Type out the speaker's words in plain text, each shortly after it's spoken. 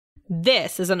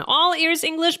This is an All Ears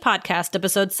English podcast,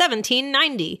 episode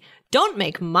 1790. Don't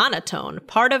make monotone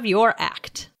part of your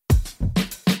act.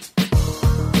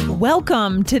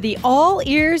 Welcome to the All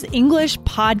Ears English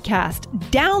podcast,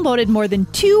 downloaded more than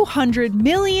 200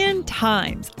 million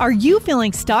times. Are you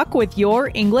feeling stuck with your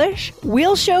English?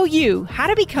 We'll show you how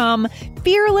to become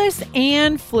fearless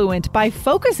and fluent by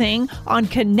focusing on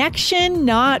connection,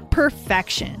 not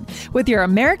perfection. With your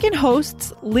American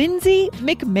hosts, Lindsay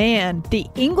McMahon, the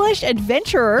English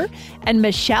adventurer, and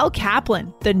Michelle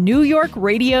Kaplan, the New York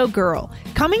radio girl,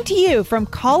 coming to you from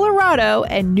Colorado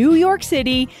and New York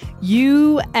City,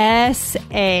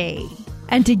 USA.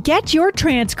 And to get your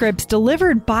transcripts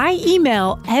delivered by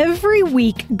email every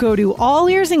week, go to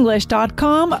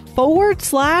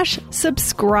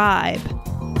allearsenglish.com/subscribe.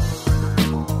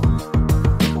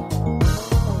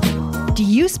 Do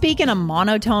you speak in a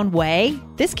monotone way?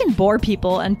 This can bore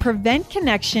people and prevent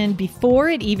connection before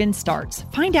it even starts.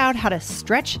 Find out how to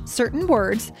stretch certain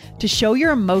words to show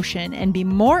your emotion and be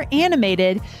more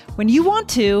animated when you want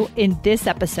to in this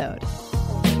episode.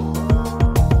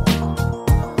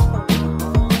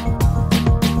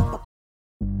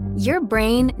 Your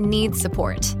brain needs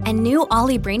support, and new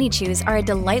Ollie Brainy Chews are a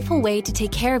delightful way to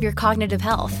take care of your cognitive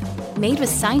health. Made with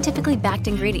scientifically backed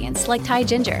ingredients like Thai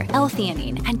ginger,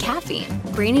 L-theanine, and caffeine,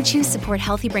 Brainy Chews support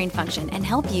healthy brain function and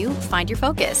help you find your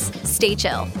focus, stay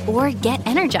chill, or get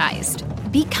energized.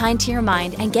 Be kind to your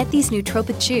mind and get these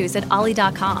nootropic chews at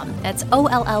ollie.com. That's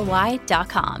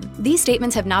OLLY.com. These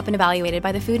statements have not been evaluated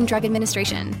by the Food and Drug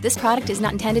Administration. This product is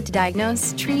not intended to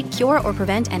diagnose, treat, cure, or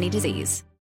prevent any disease.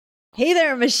 Hey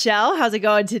there, Michelle. How's it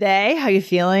going today? How you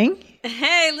feeling?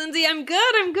 Hey, Lindsay, I'm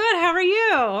good. How are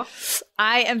you?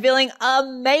 I am feeling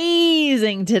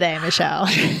amazing today, Michelle.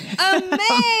 Amazing.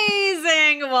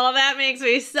 Well, that makes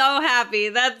me so happy.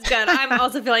 That's good. I'm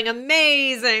also feeling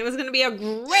amazing. This is going to be a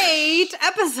great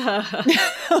episode.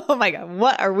 Oh my God.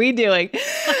 What are we doing?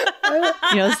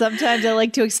 Sometimes I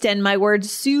like to extend my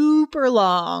words super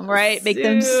long, right? Make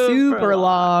them super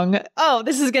long. Oh,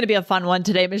 this is going to be a fun one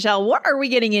today, Michelle. What are we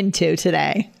getting into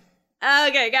today?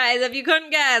 Okay, guys, if you couldn't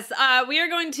guess, we are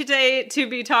going today to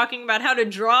be talking about how to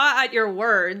draw out your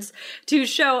words to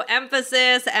show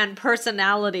emphasis and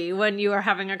personality when you are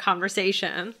having a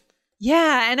conversation.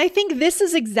 Yeah, and I think this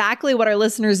is exactly what our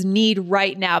listeners need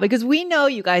right now, because we know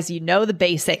you guys, you know the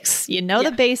basics.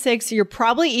 The basics. You're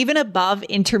probably even above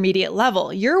intermediate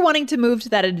level. You're wanting to move to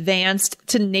that advanced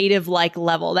to native-like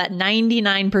level, that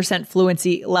 99%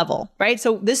 fluency level, right?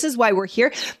 So this is why we're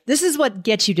here. This is what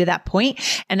gets you to that point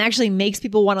and actually makes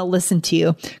people want to listen to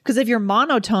you. Because if you're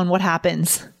monotone, what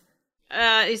happens?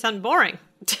 You sound boring.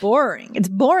 Boring. It's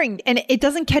boring. And it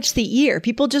doesn't catch the ear.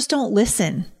 People just don't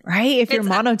listen, right? If you're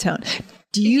monotone.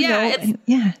 Do you know?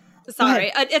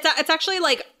 Sorry. It's actually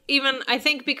like, even I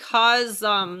think because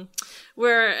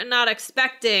we're not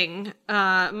expecting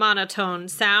monotone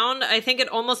sound, I think it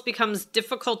almost becomes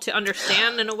difficult to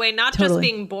understand in a way, not just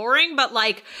being boring, but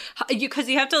like because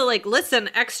you have to like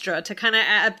listen extra to kind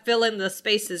of fill in the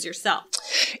spaces yourself.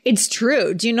 It's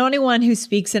true. Do you know anyone who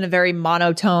speaks in a very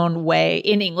monotone way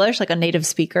in English, like a native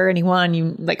speaker? Anyone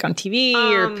you like on TV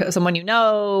or someone you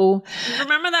know?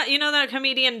 Remember that, that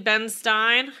comedian Ben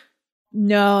Stein?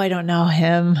 No, I don't know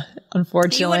him,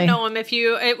 unfortunately. You would know him if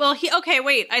you...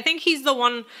 I think he's the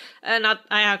one... I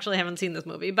actually haven't seen this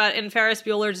movie, but in Ferris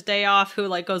Bueller's Day Off, who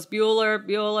like goes,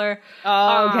 Bueller.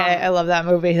 Oh, okay. I love that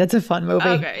movie. That's a fun movie.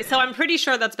 Okay, so I'm pretty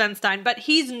sure that's Ben Stein, but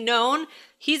he's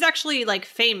actually like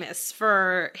famous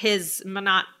for his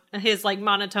like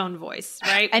monotone voice,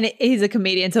 right? And he's a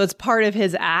comedian, so it's part of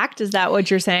his act. Is that what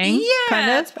you're saying? Yeah,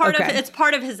 kind of? It's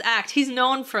part of his act. He's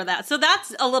known for that, so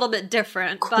that's a little bit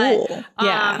different. Cool. But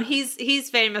yeah, he's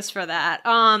famous for that.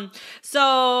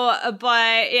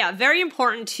 Very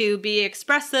important to be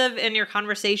expressive in your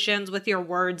conversations with your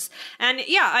words. And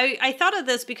yeah, I thought of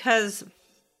this because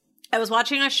I was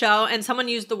watching a show and someone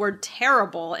used the word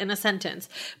terrible in a sentence,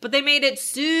 but they made it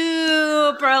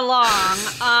super long.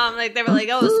 They were like,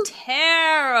 oh, it was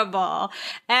terrible.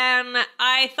 And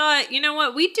I thought, you know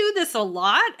what? We do this a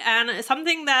lot, and it's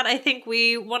something that I think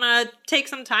we want to take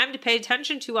some time to pay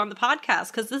attention to on the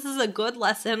podcast, because this is a good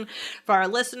lesson for our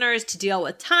listeners to deal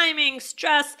with timing,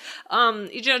 stress,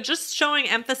 just showing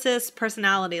emphasis,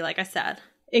 personality, like I said.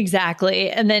 Exactly.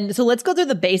 And then, so let's go through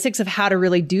the basics of how to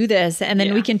really do this. And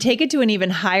then we can take it to an even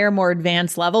higher, more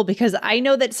advanced level, because I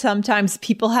know that sometimes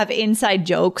people have inside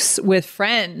jokes with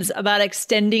friends about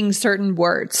extending certain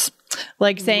words.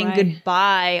 like saying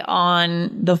goodbye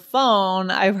on the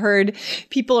phone. I've heard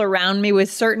people around me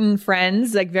with certain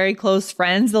friends, like very close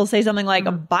friends, they'll say something like,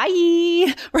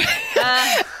 bye.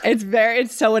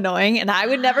 It's so annoying. And I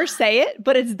would never say it,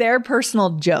 but it's their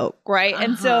personal joke, right?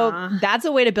 And so that's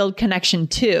a way to build connection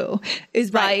too,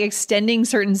 is by extending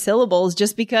certain syllables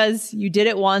just because you did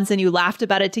it once and you laughed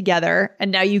about it together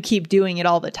and now you keep doing it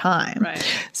all the time. Right.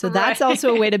 So that's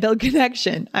also a way to build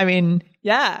connection. I mean,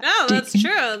 yeah. No, that's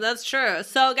true. That's true.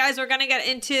 So guys, we're going to get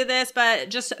into this, but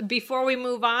just before we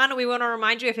move on, we want to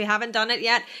remind you, if you haven't done it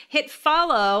yet, hit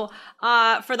follow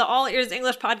for the All Ears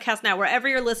English podcast now. Wherever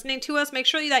you're listening to us, make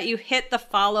sure that you hit the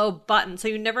follow button so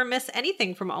you never miss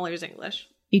anything from All Ears English.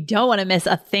 You don't want to miss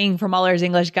a thing from All Ears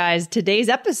English, guys. Today's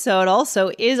episode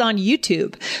also is on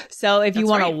YouTube. So if you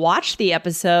want to watch the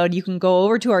episode, you can go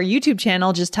over to our YouTube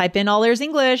channel, just type in All Ears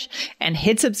English and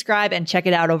hit subscribe and check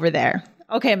it out over there.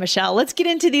 Okay, Michelle, let's get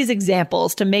into these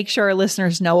examples to make sure our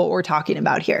listeners know what we're talking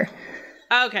about here.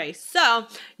 Okay, so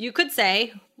you could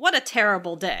say, what a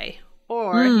terrible day.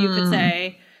 Or you could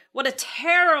say, what a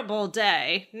terrible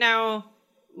day. Now,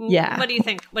 what do you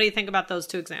think? What do you think about those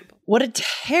two examples? What a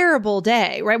terrible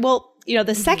day, right? Well,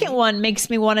 the second one makes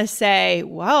me want to say,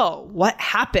 whoa, what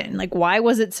happened? Like, why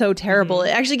was it so terrible?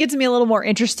 It actually gets me a little more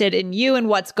interested in you and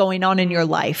what's going on in your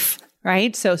life,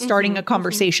 right? So starting a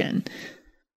conversation.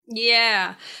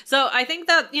 Yeah. So I think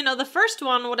that, the first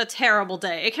one, what a terrible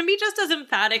day. It can be just as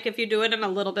emphatic if you do it in a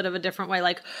little bit of a different way.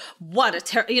 Like, what a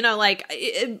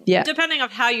depending on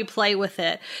how you play with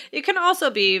it. It can also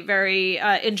be very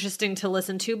interesting to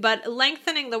listen to, but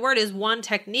lengthening the word is one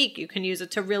technique. You can use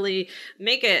it to really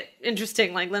make it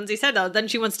interesting. Like Lindsay said, though, then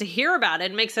she wants to hear about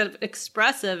it. It makes it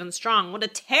expressive and strong. What a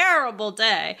terrible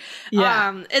day.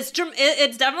 Yeah. It's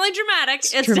definitely dramatic.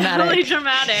 Definitely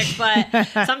dramatic, but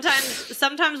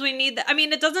sometimes we need that. I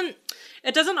mean, it doesn't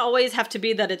always have to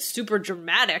be that it's super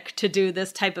dramatic to do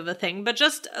this type of a thing, but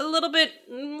just a little bit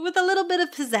with a little bit of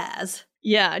pizzazz.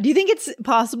 Yeah. Do you think it's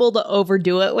possible to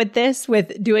overdo it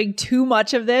with doing too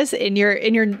much of this in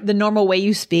the normal way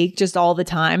you speak just all the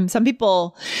time? Some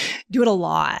people do it a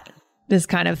lot, this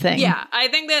kind of thing. Yeah, I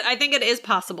think it is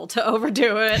possible to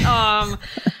overdo it.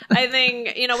 I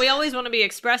think, we always want to be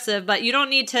expressive, but you don't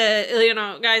need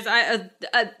to, guys,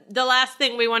 the last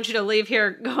thing we want you to leave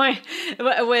here going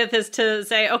with is to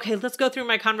say, okay, let's go through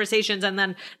my conversations. And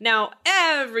then now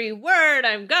every word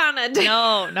I'm gonna do.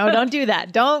 No, don't do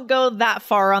that. Don't go that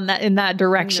far in that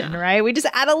direction, right? We just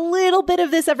add a little bit of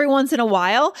this every once in a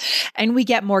while and we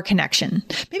get more connection.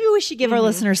 Maybe we should give our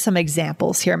listeners some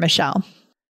examples here, Michelle.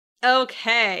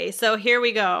 Okay, so here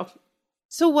we go.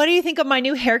 So what do you think of my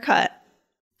new haircut?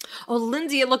 Oh,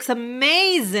 Lindsay, it looks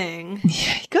amazing.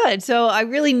 Good. So I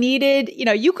really needed,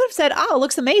 you could have said, oh, it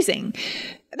looks amazing.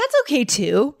 That's okay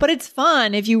too, but it's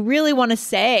fun if you really want to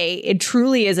say it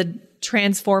truly is a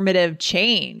transformative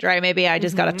change, right? Maybe I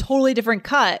just got a totally different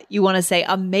cut. You want to say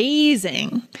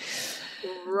amazing.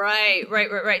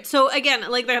 Right. So again,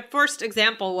 like the first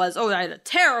example was, I had a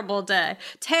terrible day.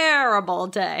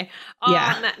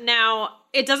 Yeah. Now,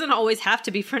 it doesn't always have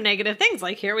to be for negative things.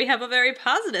 Like here we have a very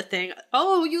positive thing.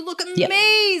 Oh, you look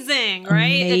amazing, right?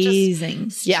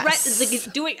 Amazing.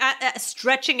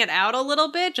 Stretching it out a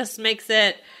little bit just makes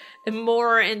it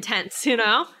more intense,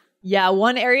 Yeah,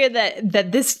 one area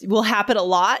that this will happen a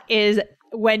lot is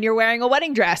when you're wearing a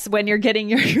wedding dress, when you're getting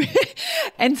your,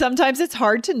 and sometimes it's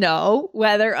hard to know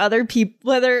whether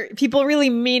people really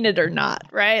mean it or not,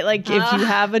 right? Like if you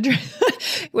have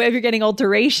if you're getting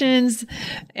alterations,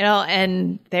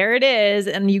 and there it is,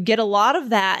 and you get a lot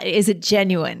of that. Is it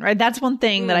genuine, right? That's one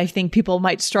thing that I think people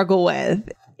might struggle with.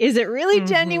 Is it really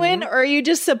genuine, or are you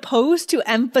just supposed to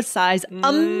emphasize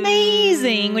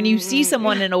amazing when you see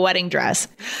someone in a wedding dress?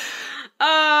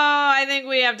 Oh, I think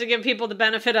we have to give people the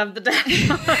benefit of the doubt.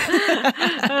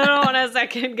 I don't want to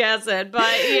second guess it,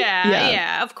 but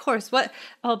yeah, of course.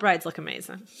 All brides look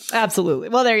amazing. Absolutely.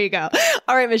 Well, there you go.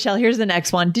 All right, Michelle, here's the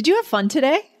next one. Did you have fun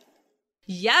today?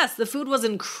 Yes, the food was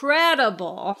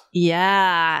incredible.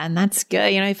 Yeah, and that's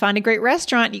good. You find a great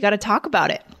restaurant, you got to talk about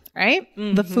it, right?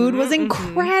 The food was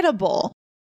incredible.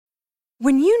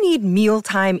 When you need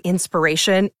mealtime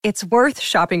inspiration, it's worth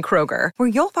shopping Kroger, where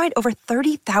you'll find over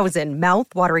 30,000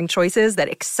 mouth-watering choices that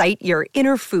excite your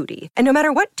inner foodie. And no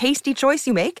matter what tasty choice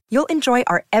you make, you'll enjoy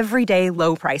our everyday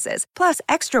low prices, plus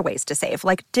extra ways to save,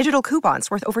 like digital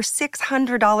coupons worth over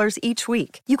 $600 each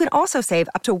week. You can also save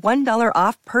up to $1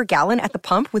 off per gallon at the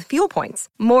pump with fuel points.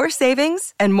 More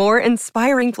savings and more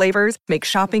inspiring flavors make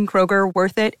shopping Kroger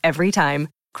worth it every time.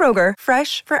 Kroger,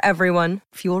 fresh for everyone.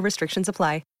 Fuel restrictions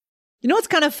apply. You know what's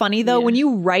kind of funny, though? Yeah. When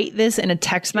you write this in a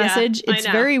text message, it's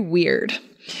very weird.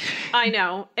 I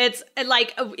know. It's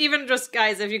like, even just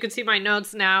guys, if you could see my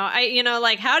notes now,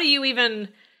 like, how do you even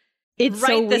It's write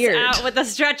so this weird. out with the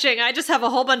stretching? I just have a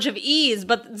whole bunch of E's,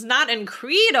 but it's not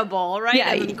incredible, right?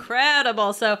 Yeah. It's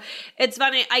incredible. So it's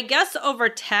funny. I guess over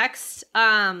text,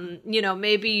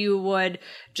 maybe you would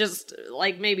just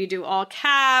like maybe do all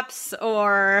caps,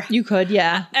 or You could,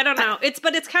 yeah. I don't know. It's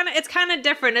kind of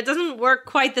different. It doesn't work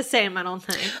quite the same, I don't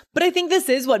think. But I think this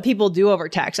is what people do over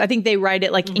text. I think they write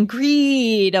it like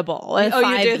incredible with Oh, you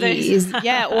 5 do think E's.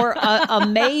 Yeah, or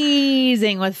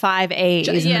amazing with 5 A's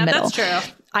in the Yeah, middle. that's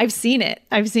true. I've seen it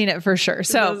for sure.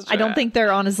 So That's I don't true. think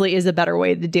there honestly is a better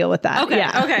way to deal with that. Okay,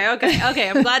 Yeah. okay.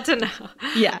 I'm glad to know.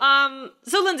 Yeah.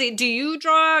 So Lindsay, do you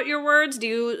draw out your words? Do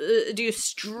you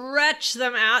stretch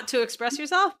them out to express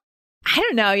yourself? I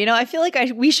don't know. I feel like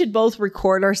we should both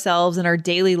record ourselves in our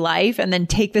daily life and then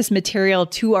take this material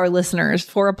to our listeners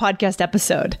for a podcast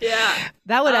episode. Yeah.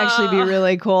 That would actually be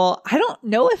really cool. I don't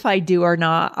know if I do or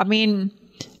not. I mean,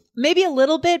 maybe a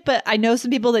little bit, but I know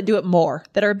some people that do it more,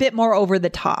 that are a bit more over the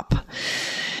top.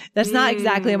 That's not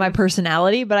exactly my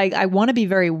personality, but I want to be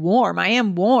very warm. I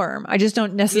am warm. I just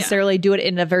don't necessarily do it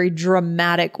in a very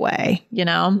dramatic way,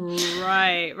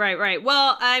 Right.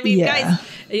 Well, I mean, Yeah.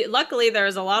 guys, luckily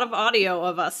there's a lot of audio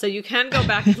of us, so you can go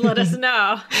back and let us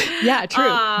know. Yeah,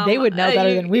 true. They would know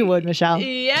better than we would, Michelle.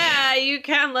 Yeah, you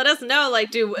can let us know.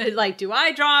 Do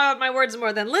I draw out my words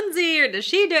more than Lindsay, or does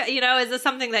she do? Is this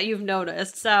something that you've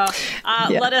noticed? So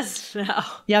let us know.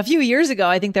 Yeah, a few years ago,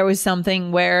 I think there was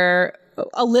something where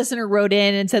a listener wrote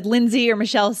in and said, Lindsay or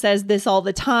Michelle says this all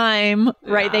the time,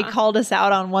 right? They called us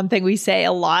out on one thing we say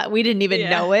a lot. We didn't even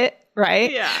know it, right?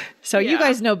 Yeah. So you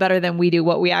guys know better than we do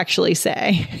what we actually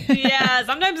say. Yeah,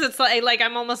 sometimes it's like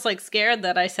I'm almost like scared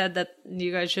that I said that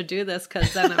you guys should do this,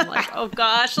 because then I'm like, oh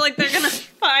gosh, like they're gonna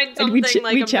find something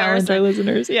we challenge our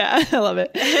listeners. Yeah, I love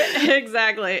it.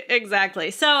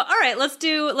 Exactly. So, all right, let's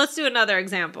do another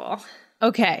example.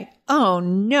 Okay. Oh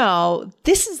no,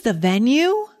 this is the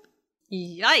venue.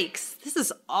 Yikes, this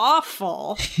is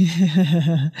awful.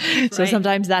 So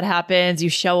sometimes that happens. You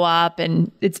show up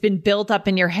and it's been built up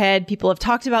in your head. People have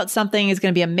talked about something is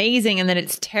going to be amazing, and then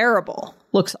it's terrible.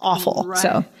 Looks awful.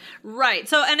 Right.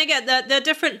 So, and again, the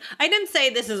different, I didn't say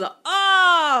this is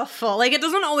awful. Like, it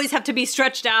doesn't always have to be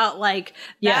stretched out like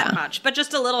that much, but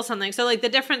just a little something. So, like, the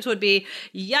difference would be,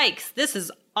 yikes, this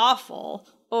is awful.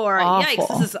 Or, yikes,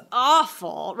 this is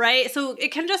awful, right? So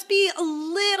it can just be a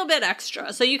little bit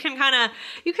extra. So you can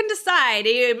decide.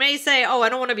 You may say, oh, I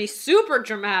don't want to be super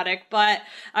dramatic, but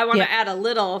I want to add a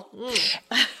little.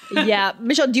 Yeah.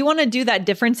 Michelle, do you want to do that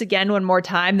difference again one more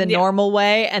time? The normal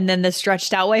way and then the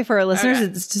stretched out way for our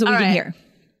listeners, so we can hear.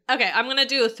 Okay, I'm going to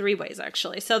do 3 ways,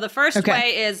 actually. So the first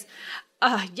way is,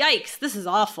 yikes, this is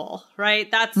awful, right?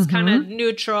 That's kind of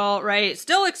neutral, right?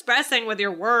 Still expressing with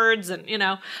your words and,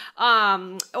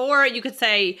 or you could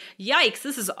say, yikes,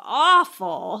 this is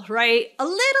awful, right? A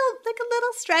little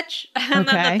stretch. And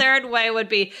then the third way would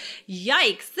be,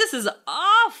 yikes, this is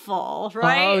awful,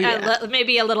 right? Oh, yeah. And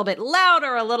maybe a little bit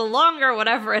louder, a little longer,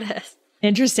 whatever it is.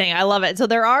 Interesting. I love it. So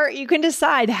you can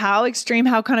decide how extreme,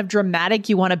 how kind of dramatic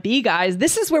you want to be, guys.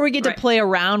 This is where we get to play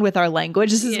around with our language.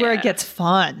 This is where it gets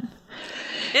fun.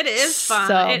 It is fun.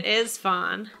 So, it is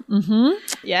fun.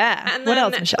 Yeah. And what then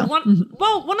else, Michelle?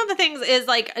 Well, one of the things is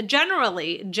like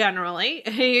generally,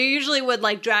 you usually would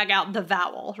like drag out the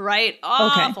vowel, right?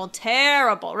 Awful,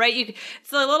 terrible, right?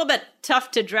 It's a little bit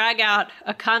tough to drag out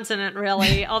a consonant,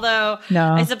 really. Although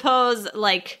I suppose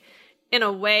like in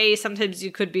a way, sometimes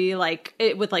you could be like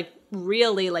it with like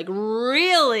really,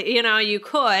 you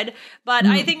could. But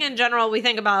I think in general, we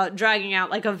think about dragging out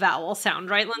like a vowel sound,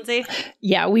 right, Lindsay?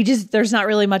 Yeah, there's not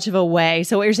really much of a way.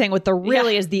 So what you're saying with the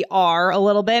really is the R a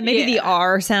little bit, maybe the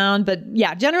R sound, but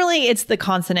yeah, generally it's the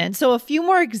consonant. So a few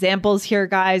more examples here,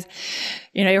 guys.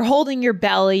 You're holding your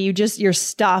belly, you're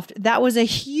stuffed. That was a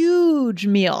huge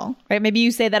meal, right? Maybe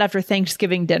you say that after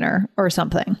Thanksgiving dinner or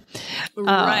something.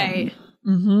 Right.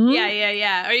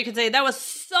 Yeah. Or you could say, that was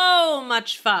so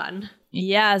much fun.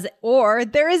 Yes. Or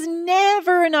there is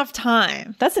never enough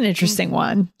time. That's an interesting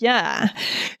one. Yeah.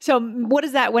 So what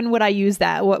is that? When would I use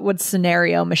that? What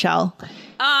scenario, Michelle?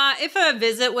 If a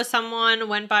visit with someone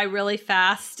went by really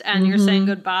fast and you're saying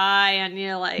goodbye and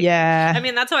you're like, I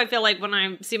mean, that's how I feel like when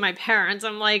I see my parents.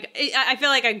 I'm like, I feel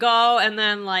like I go and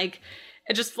then like,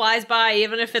 it just flies by,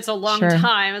 even if it's a long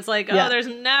time. It's like, there's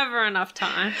never enough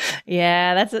time.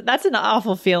 Yeah, that's an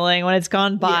awful feeling when it's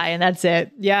gone by and that's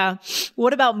it. Yeah.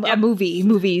 What about a movie?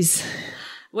 Movies?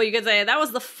 Well, you could say that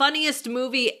was the funniest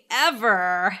movie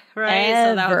ever, right?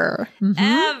 Ever. So that was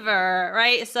ever,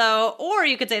 right? So, or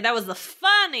you could say that was the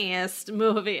funniest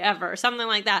movie ever, something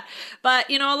like that. But,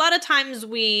 you know, a lot of times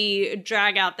we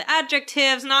drag out the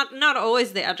adjectives, not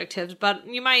always the adjectives, but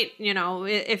you might, you know,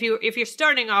 if you're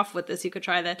starting off with this, you could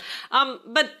try that.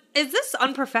 But is this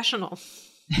unprofessional?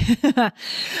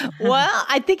 Well,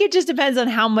 I think it just depends on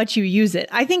how much you use it.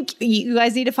 I think you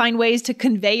guys need to find ways to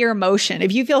convey your emotion.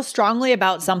 If you feel strongly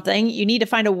about something, you need to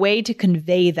find a way to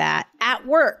convey that at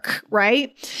work,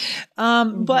 right?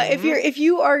 But if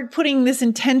you are putting this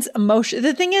intense emotion,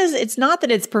 the thing is, it's not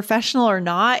that it's professional or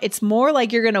not. It's more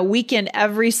like you're going to weaken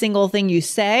every single thing you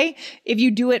say if you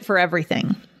do it for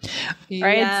everything.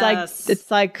 Right? Yes. It's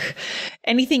like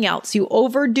anything else. You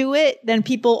overdo it, then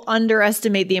people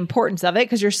underestimate the importance of it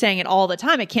because you're saying it all the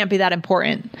time. It can't be that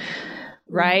important.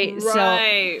 Right?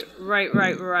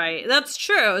 Right. That's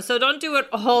true. So don't do it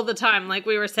all the time, like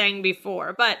we were saying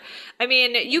before. But I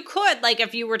mean, you could, like,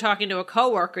 if you were talking to a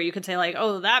coworker, you could say, like,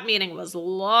 "Oh, that meeting was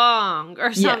long,"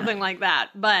 or something like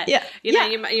that. But you know,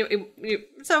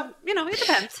 so you know, it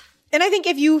depends. And I think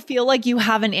if you feel like you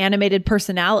have an animated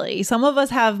personality, some of us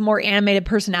have more animated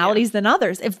personalities than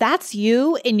others. If that's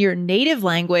you in your native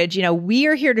language, you know, we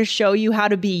are here to show you how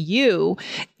to be you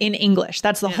in English.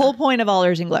 That's the whole point of All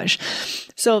Ears English.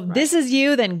 So if this is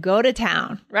you, then go to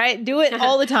town, right? Do it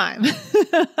all the time.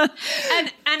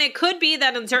 And it could be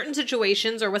that in certain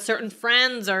situations or with certain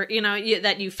friends or, you know,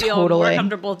 that you feel more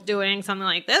comfortable doing something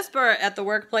like this, but at the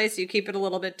workplace, you keep it a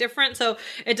little bit different. So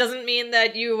it doesn't mean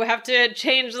that you have to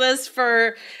change this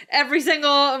for every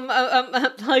single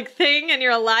like thing in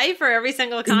your life or every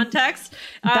single context.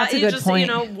 That's a good point. You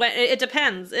know, it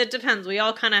depends. It depends. We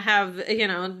all kind of have, you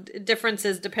know,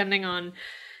 differences depending on,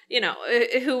 you know,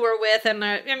 who we're with. And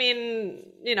I mean,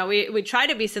 you know, we try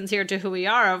to be sincere to who we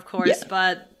are, of course,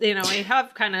 but, you know, we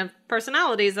have kind of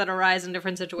personalities that arise in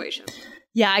different situations.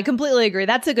 Yeah, I completely agree.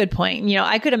 That's a good point. You know,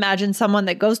 I could imagine someone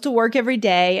that goes to work every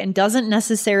day and doesn't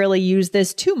necessarily use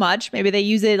this too much. Maybe they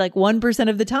use it like 1%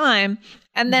 of the time.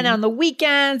 And then on the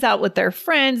weekends, out with their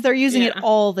friends, they're using it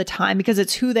all the time because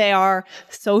it's who they are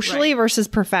socially versus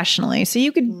professionally. So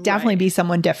you could definitely be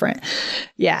someone different.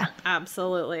 Yeah.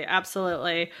 Absolutely.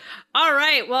 All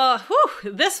right. Well,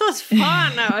 this was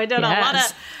fun. I did a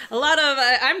lot of,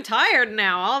 I'm tired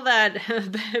now. All that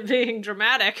being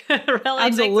dramatic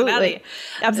really takes it out of you.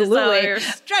 Absolutely. So you're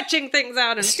stretching things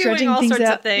out and doing all sorts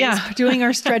of things. Yeah. Doing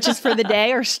our stretches for the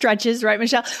day, our stretches, right,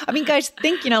 Michelle? I mean, guys,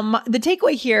 think, you know, the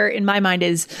takeaway here in my mind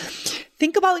is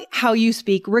think about how you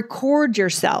speak, record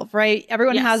yourself, right?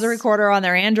 Everyone has a recorder on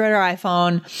their Android or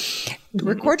iPhone.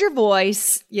 Record your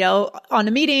voice, you know, on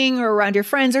a meeting or around your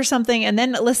friends or something, and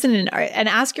then listen and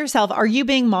ask yourself, are you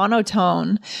being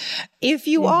monotone? If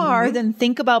you are, then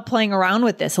think about playing around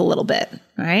with this a little bit,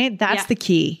 right? That's the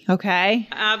key. Okay.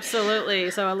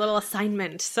 Absolutely. So a little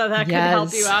assignment so that could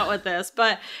help you out with this.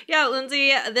 But yeah,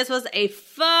 Lindsay, this was a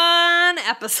fun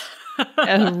episode.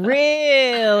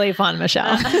 Really fun, Michelle.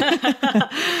 All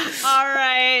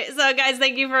right. So guys,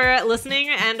 thank you for listening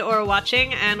and or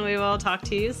watching, and we will talk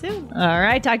to you soon. All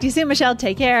right. Talk to you soon, Michelle.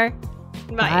 Take care.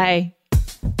 Bye.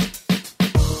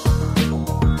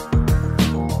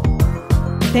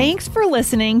 Thanks for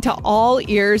listening to All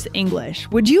Ears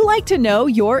English. Would you like to know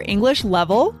your English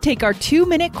level? Take our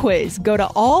 2-minute quiz. Go to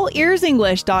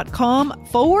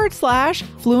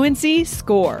allearsenglish.com/fluency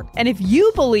score. And if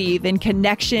you believe in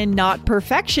connection, not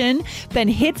perfection, then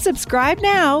hit subscribe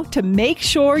now to make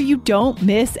sure you don't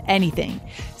miss anything.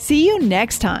 See you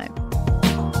next time.